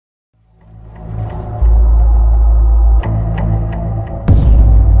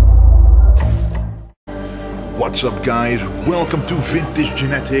What's up guys, welcome to Vintage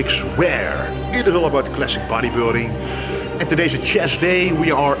Genetics, where it is all about classic bodybuilding. And today's a chest day.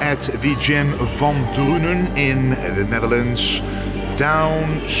 We are at the gym Van Drunen in the Netherlands,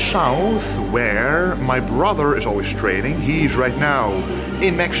 down south where my brother is always training. He's right now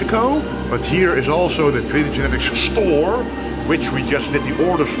in Mexico, but here is also the Vintage Genetics store, which we just did the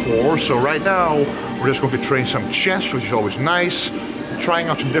orders for. So right now we're just going to train some chest, which is always nice. Trying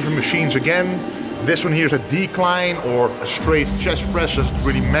out some different machines again. This one here is a decline or a straight chest press, doesn't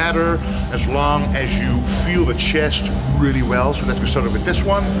really matter as long as you feel the chest really well. So let's get started with this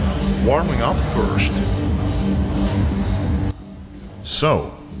one, warming up first.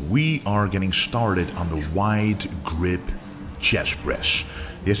 So we are getting started on the wide grip chest press.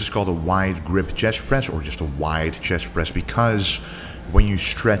 This is called a wide grip chest press or just a wide chest press because when you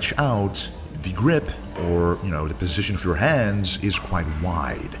stretch out, the grip, or the position of your hands, is quite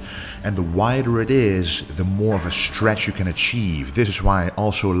wide, and the wider it is, the more of a stretch you can achieve. This is why I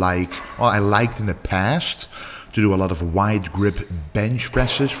also I liked in the past to do a lot of wide grip bench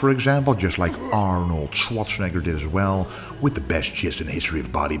presses, for example, just like Arnold Schwarzenegger did as well, with the best chest in the history of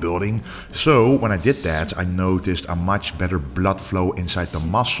bodybuilding. So when I did that, I noticed a much better blood flow inside the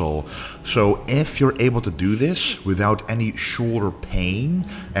muscle. So if you're able to do this without any shoulder pain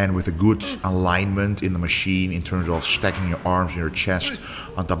and with a good alignment in the machine in terms of stacking your arms and your chest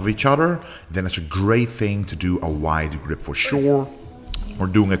on top of each other, then it's a great thing to do a wide grip for sure. We're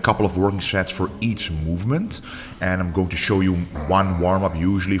doing a couple of working sets for each movement, and I'm going to show you one warm-up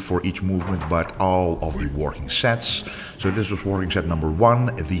usually for each movement, but all of the working sets. So this was working set number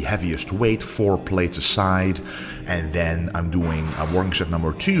 1, the heaviest weight, 4 plates aside, and then I'm doing a working set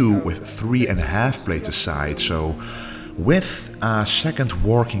number 2 with 3.5 plates aside. So with a second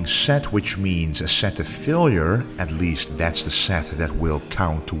working set, which means a set of failure, at least that's the set that will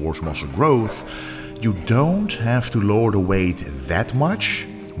count towards muscle growth, you don't have to lower the weight that much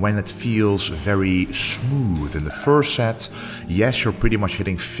when it feels very smooth. In the first set, yes, you're pretty much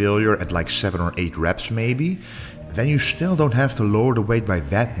hitting failure at like 7 or 8 reps maybe. Then you still don't have to lower the weight by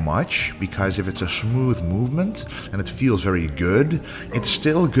that much, because if it's a smooth movement and it feels very good, it's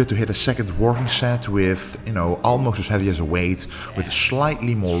still good to hit a second working set with, almost as heavy as a weight, with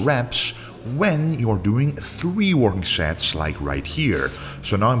slightly more reps, when you're doing 3 working sets like right here.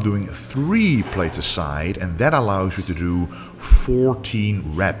 So now I'm doing 3 plates aside, and that allows you to do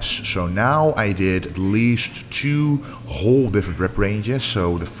 14 reps. So now I did at least 2 whole different rep ranges.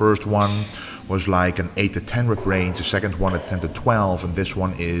 So the first one was like an 8 to 10 rep range, the second one at 10 to 12, and this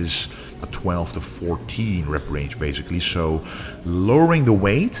one is a 12 to 14 rep range basically. So lowering the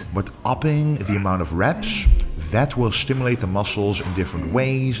weight but upping the amount of reps, that will stimulate the muscles in different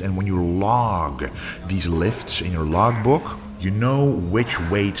ways, and when you log these lifts in your logbook, you know which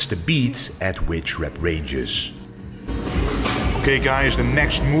weights to beat at which rep ranges. Okay guys, the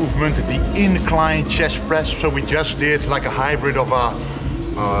next movement, the incline chest press. So we just did like a hybrid of a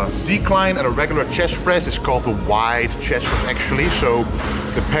decline and a regular chest press. It's called the wide chest press actually. So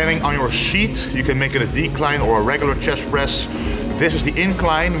depending on your seat, you can make it a decline or a regular chest press. This is the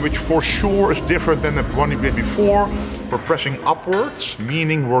incline, which for sure is different than the one we did before. We're pressing upwards,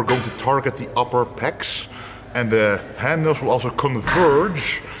 meaning we're going to target the upper pecs, and the handles will also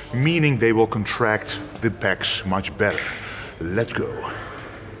converge, meaning they will contract the pecs much better. Let's go.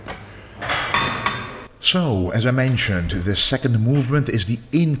 So, as I mentioned, the second movement is the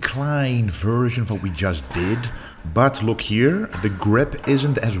incline version of what we just did. But look here, the grip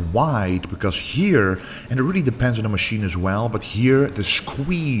isn't as wide because here, and it really depends on the machine as well, but here the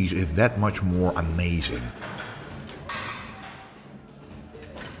squeeze is that much more amazing.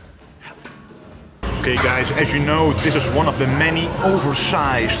 Okay guys, as you know, this is one of the many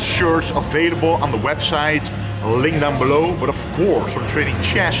oversized shirts available on the website. Link down below, but of course, when training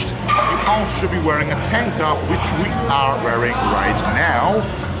chest, you also should be wearing a tank top, which we are wearing right now.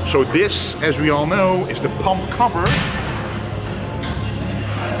 So this, as we all know, is the pump cover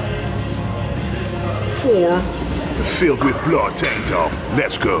for the filled with blood tank top.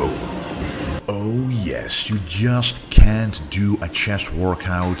 Let's go. Oh yes, you just can't do a chest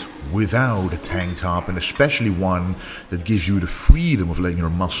workout without a tank top, and especially one that gives you the freedom of letting your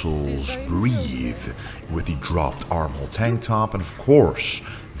muscles breathe with the dropped armhole tank top, and of course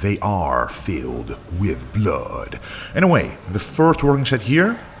they are filled with blood. Anyway, the first working set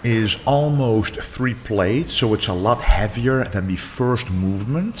here is almost 3 plates, so it's a lot heavier than the first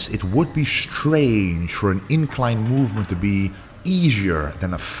movement. It would be strange for an incline movement to be easier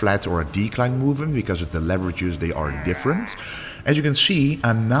than a flat or a decline movement because of the leverages, they are different. As you can see,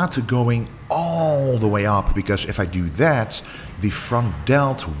 I'm not going all the way up because if I do that, the front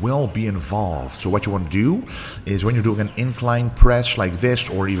delt will be involved. So what you want to do is when you're doing an incline press like this,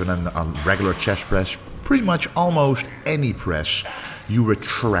 or even a regular chest press, pretty much almost any press, you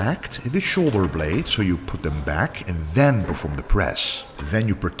retract the shoulder blades, so you put them back and then perform the press. Then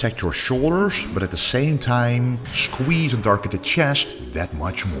you protect your shoulders, but at the same time squeeze and target the chest that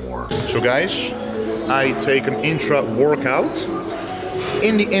much more. So guys, I take an intra workout.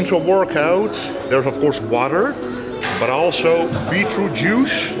 In the intra workout, there's of course water, but also beetroot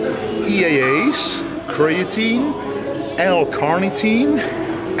juice, EAAs, creatine, L-carnitine,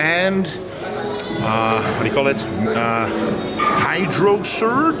 and what do you call it? Hydro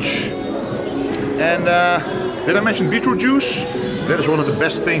Surge. And did I mention beetroot juice? That is one of the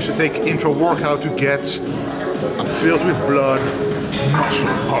best things to take intra workout to get a filled with blood muscle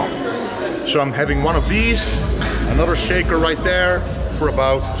pump. So I'm having one of these, another shaker right there, for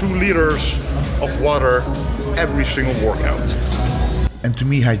about 2 liters of water every single workout. And to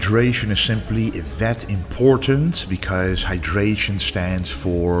me, hydration is simply that important because hydration stands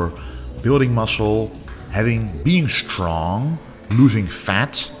for building muscle, being strong, losing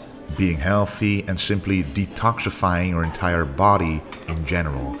fat, being healthy, and simply detoxifying your entire body in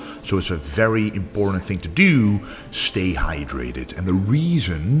general. So it's a very important thing to do, stay hydrated. And the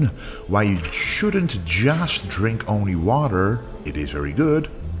reason why you shouldn't just drink only water, it is very good,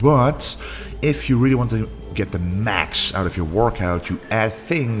 but if you really want to get the max out of your workout, you add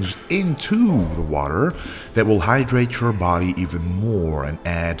things into the water that will hydrate your body even more and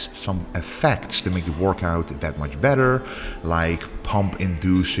add some effects to make the workout that much better, like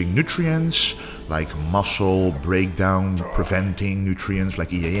pump-inducing nutrients, like muscle breakdown preventing nutrients like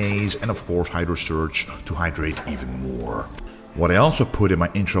EAAs, and of course Hydro Surge to hydrate even more. What I also put in my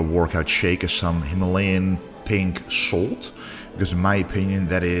intra-workout shake is some Himalayan pink salt, because in my opinion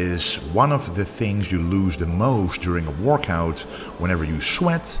that is one of the things you lose the most during a workout. Whenever you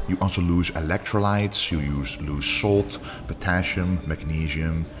sweat, you also lose electrolytes, you lose salt, potassium,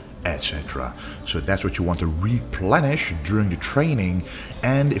 magnesium, etc. So that's what you want to replenish during the training.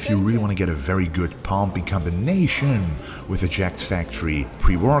 And if you really want to get a very good pump in combination with Eject Factory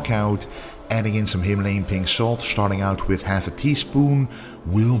pre-workout, adding in some Himalayan pink salt, starting out with half a teaspoon,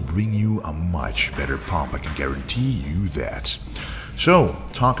 will bring you a much better pump. I can guarantee you that. So,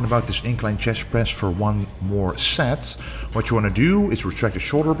 talking about this incline chest press for one more set, what you want to do is retract the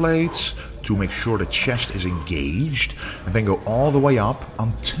shoulder blades to make sure the chest is engaged, and then go all the way up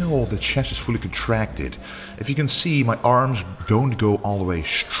until the chest is fully contracted. If you can see, my arms don't go all the way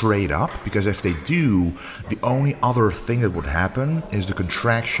straight up, because if they do, the only other thing that would happen is the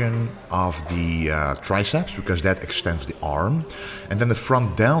contraction of the triceps, because that extends the arm, and then the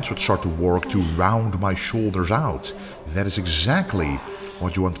front delts would start to work to round my shoulders out. That is exactly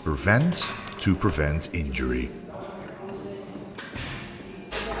what you want to prevent injury.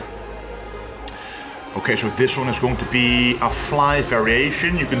 Okay, so this one is going to be a fly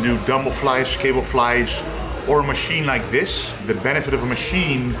variation. You can do dumbbell flies, cable flies, or a machine like this. The benefit of a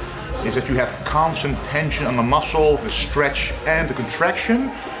machine is that you have constant tension on the muscle, the stretch and the contraction.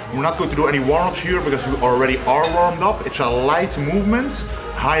 We're not going to do any warm-ups here because we already are warmed up. It's a light movement,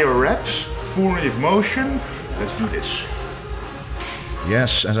 higher reps, full range of motion. Let's do this.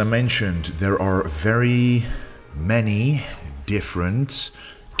 Yes, as I mentioned, there are very many different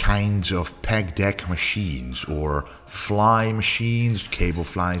kinds of Pec Deck machines, or fly machines, cable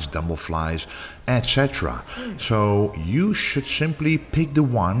flies, dumbbell flies, etc. So you should simply pick the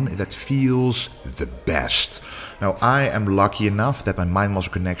one that feels the best. Now, I am lucky enough that my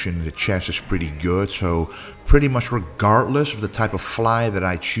mind-muscle connection in the chest is pretty good, so pretty much regardless of the type of fly that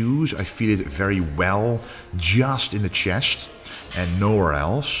I choose, I feel it very well just in the chest and nowhere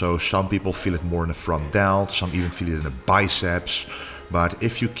else. So some people feel it more in the front delt, some even feel it in the biceps. But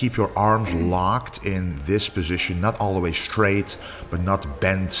if you keep your arms locked in this position, not all the way straight, but not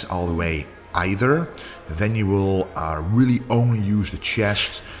bent all the way either, then you will really only use the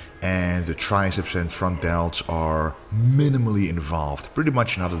chest, and the triceps and front delts are minimally involved, pretty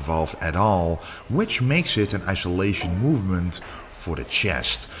much not involved at all, which makes it an isolation movement for the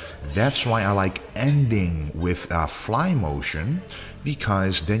chest. That's why I like ending with a fly motion,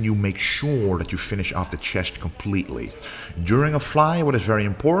 because then you make sure that you finish off the chest completely. During a fly, what is very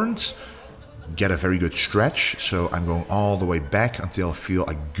important, get a very good stretch. So I'm going all the way back until I feel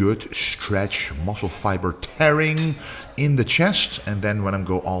a good stretch, muscle fiber tearing in the chest, and then when I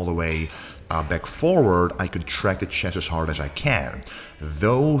go all the way back forward, I contract the chest as hard as I can.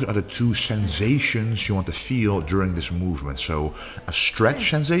 Those are the two sensations you want to feel during this movement. So a stretch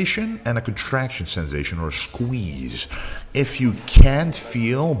sensation and a contraction sensation, or a squeeze. If you can't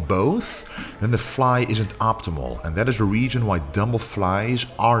feel both, then the fly isn't optimal. And that is the reason why dumbbell flies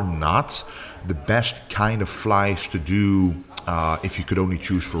are not the best kind of flies to do if you could only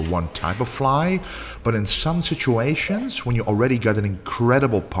choose for one type of fly. But in some situations, when you already got an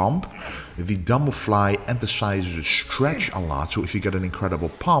incredible pump, the dumbbell fly emphasizes the stretch a lot. So if you get an incredible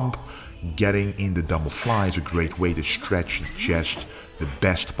pump, getting in the dumbbell fly is a great way to stretch the chest the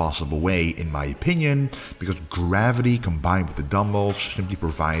best possible way, in my opinion, because gravity combined with the dumbbells simply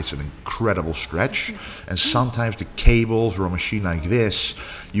provides an incredible stretch. And sometimes the cables or a machine like this,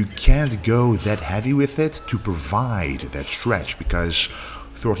 you can't go that heavy with it to provide that stretch, because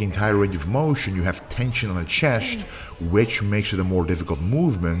throughout the entire range of motion you have tension on the chest, which makes it a more difficult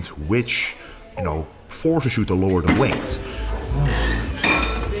movement, which, you know, forces you to lower the weight.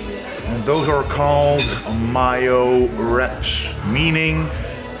 And those are called myo reps, meaning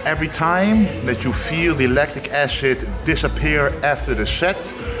every time that you feel the lactic acid disappear after the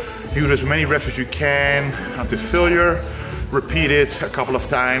set, you do as many reps as you can until failure. Repeat it a couple of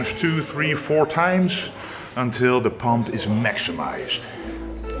times, 2, 3, 4 times, until the pump is maximized.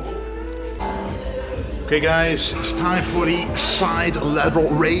 Okay guys, it's time for the side lateral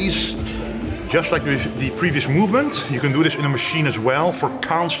raise. Just like the previous movement, you can do this in a machine as well for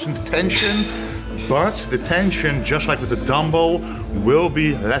constant tension, but the tension, just like with the dumbbell, will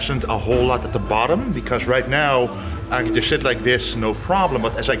be lessened a whole lot at the bottom, because right now I can just sit like this, no problem,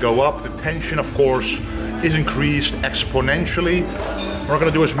 but as I go up, the tension, of course, is increased exponentially. We're gonna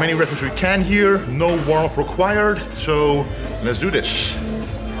do as many reps as we can here, no warm-up required, so let's do this.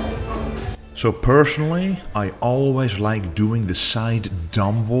 So personally, I always like doing the side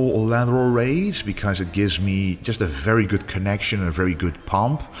dumbbell lateral raise because it gives me just a very good connection and a very good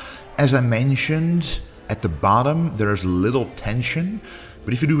pump. As I mentioned, at the bottom there's little tension,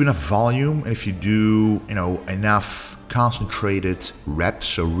 but if you do enough volume and if you do, you know, enough concentrated reps,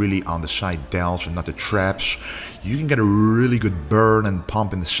 so really on the side delts and not the traps, you can get a really good burn and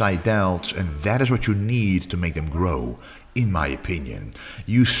pump in the side delts, and that is what you need to make them grow. In my opinion,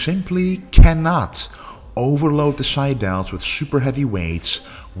 you simply cannot overload the side delts with super heavy weights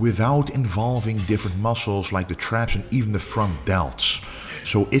without involving different muscles like the traps and even the front delts.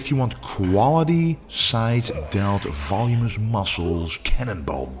 So if you want quality side delt voluminous muscles,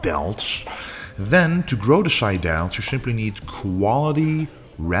 cannonball delts, then to grow the side delts you simply need quality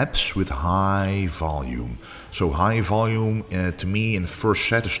reps with high volume. So high volume to me in the first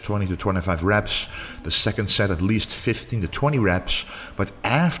set is 20 to 25 reps, the second set at least 15 to 20 reps, but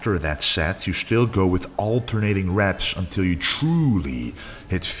after that set you still go with alternating reps until you truly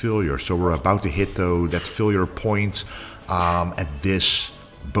hit failure. So we're about to hit though that failure point at this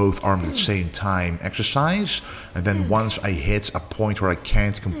both arms at the same time exercise, and then once I hit a point where I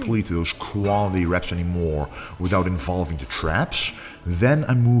can't complete those quality reps anymore without involving the traps, then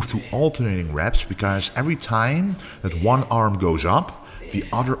I move to alternating reps, because every time that one arm goes up, the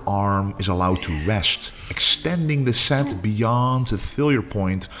other arm is allowed to rest, extending the set beyond the failure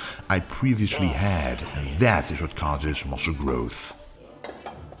point I previously had, and that is what causes muscle growth.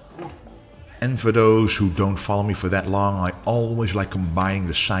 And for those who don't follow me for that long, I always like combining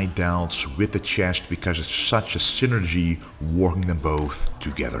the side delts with the chest because it's such a synergy working them both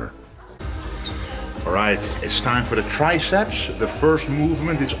together. Alright, it's time for the triceps. The first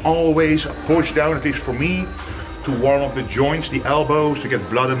movement is always a push down, at least for me, to warm up the joints, the elbows, to get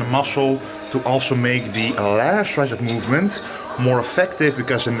blood in the muscle, to also make the last tricep movement more effective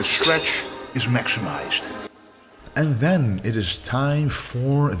because then the stretch is maximized. And then it is time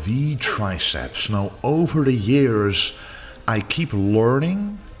for the triceps. Now, over the years, I keep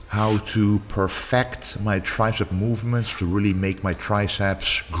learning how to perfect my tricep movements to really make my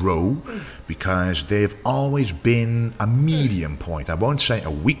triceps grow, because they've always been a medium point. I won't say a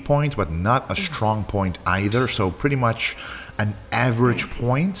weak point, but not a strong point either. So pretty much an average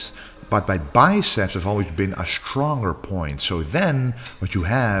point. But my biceps have always been a stronger point. So then what you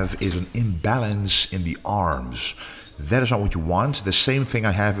have is an imbalance in the arms. That is not what you want. The same thing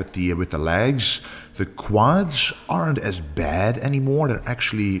I have with the legs. The quads aren't as bad anymore. They're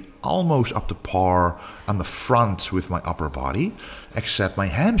actually almost up to par on the front with my upper body, except my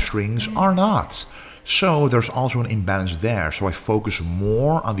hamstrings are not. So there's also an imbalance there. So I focus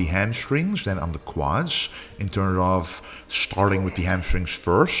more on the hamstrings than on the quads in terms of starting with the hamstrings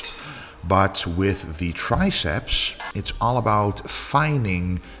first. But with the triceps, it's all about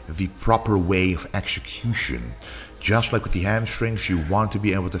finding the proper way of execution. Just like with the hamstrings, you want to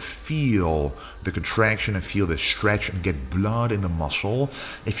be able to feel the contraction and feel the stretch and get blood in the muscle.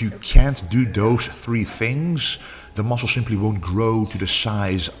 If you can't do those three things, the muscle simply won't grow to the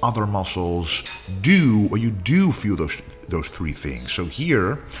size other muscles do, or you do feel those three things. So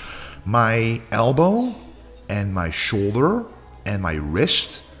here, my elbow and my shoulder and my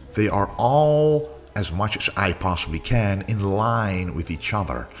wrist, they are all, as much as I possibly can, in line with each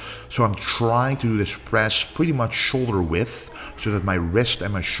other. So I'm trying to do this press pretty much shoulder width, so that my wrist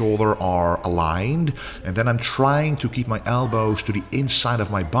and my shoulder are aligned, and then I'm trying to keep my elbows to the inside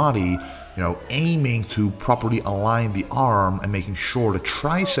of my body, you know, aiming to properly align the arm and making sure the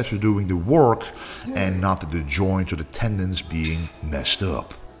triceps are doing the work and not the joints or the tendons being messed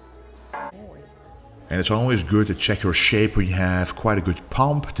up. And it's always good to check your shape when you have quite a good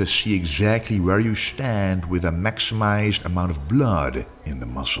pump to see exactly where you stand with a maximized amount of blood in the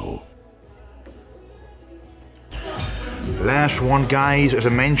muscle. Last one, guys, as I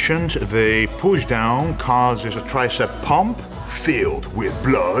mentioned, the push down causes a tricep pump filled with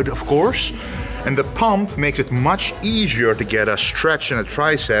blood, of course. And the pump makes it much easier to get a stretch in the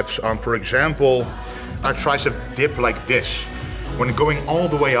triceps on, for example, a tricep dip like this. When going all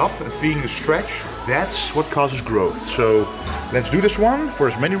the way up and feeling the stretch, that's what causes growth. So let's do this one for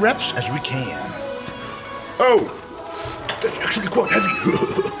as many reps as we can. Oh, that's actually quite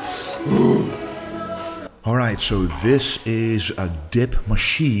heavy. Alright, so this is a dip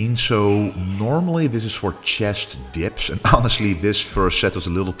machine. So normally this is for chest dips, and honestly this first set was a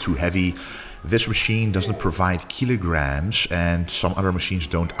little too heavy. This machine doesn't provide kilograms, and some other machines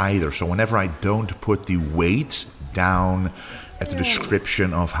don't either. So whenever I don't put the weight down at the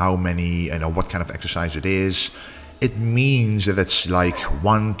description of how many, what kind of exercise it is, it means that it's like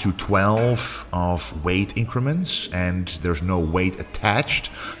 1 to 12 of weight increments, and there's no weight attached.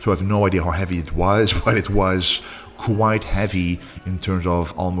 So I have no idea how heavy it was, but it was quite heavy in terms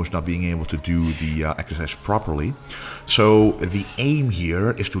of almost not being able to do the exercise properly. So the aim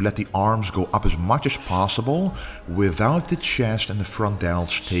here is to let the arms go up as much as possible without the chest and the front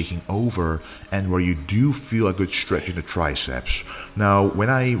delts taking over, and where you do feel a good stretch in the triceps. Now, when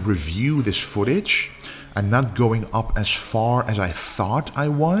I review this footage, I'm not going up as far as I thought I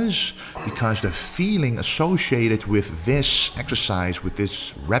was, because the feeling associated with this exercise, with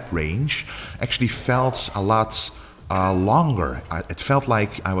this rep range, actually felt a lot longer. It felt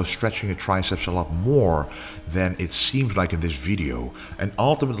like I was stretching the triceps a lot more than it seemed like in this video. And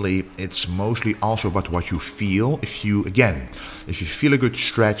ultimately, it's mostly also about what you feel. If you feel a good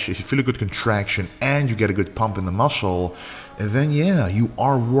stretch, if you feel a good contraction, and you get a good pump in the muscle, then yeah, you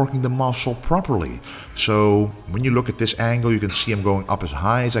are working the muscle properly. So when you look at this angle, you can see I'm going up as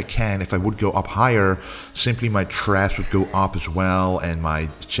high as I can. If I would go up higher, simply my traps would go up as well, and my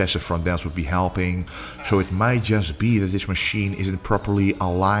chest and front delts would be helping. So it might just be that this machine isn't properly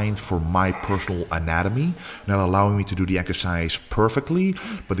aligned for my personal anatomy, not allowing me to do the exercise perfectly.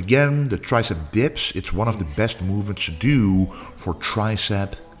 But again, the tricep dips, it's one of the best movements to do for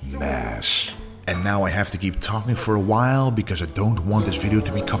tricep mass. And now I have to keep talking for a while because I don't want this video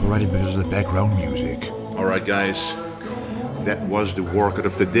to be copyrighted because of the background music. Alright guys, that was the workout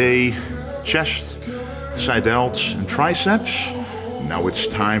of the day. Chest, side delts and triceps. Now it's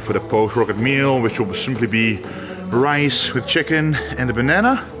time for the post-workout meal, which will simply be rice with chicken and a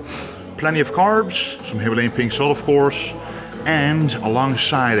banana. Plenty of carbs, some Himalayan pink salt of course, and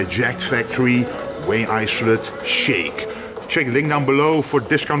alongside a Jacked Factory whey isolate shake. Check the link down below for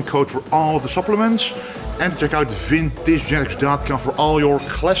discount code for all of the supplements, and check out vintagegenetics.com for all your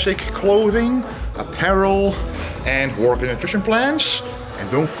classic clothing, apparel, and workout nutrition plans.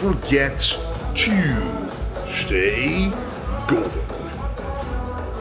 And don't forget to stay golden.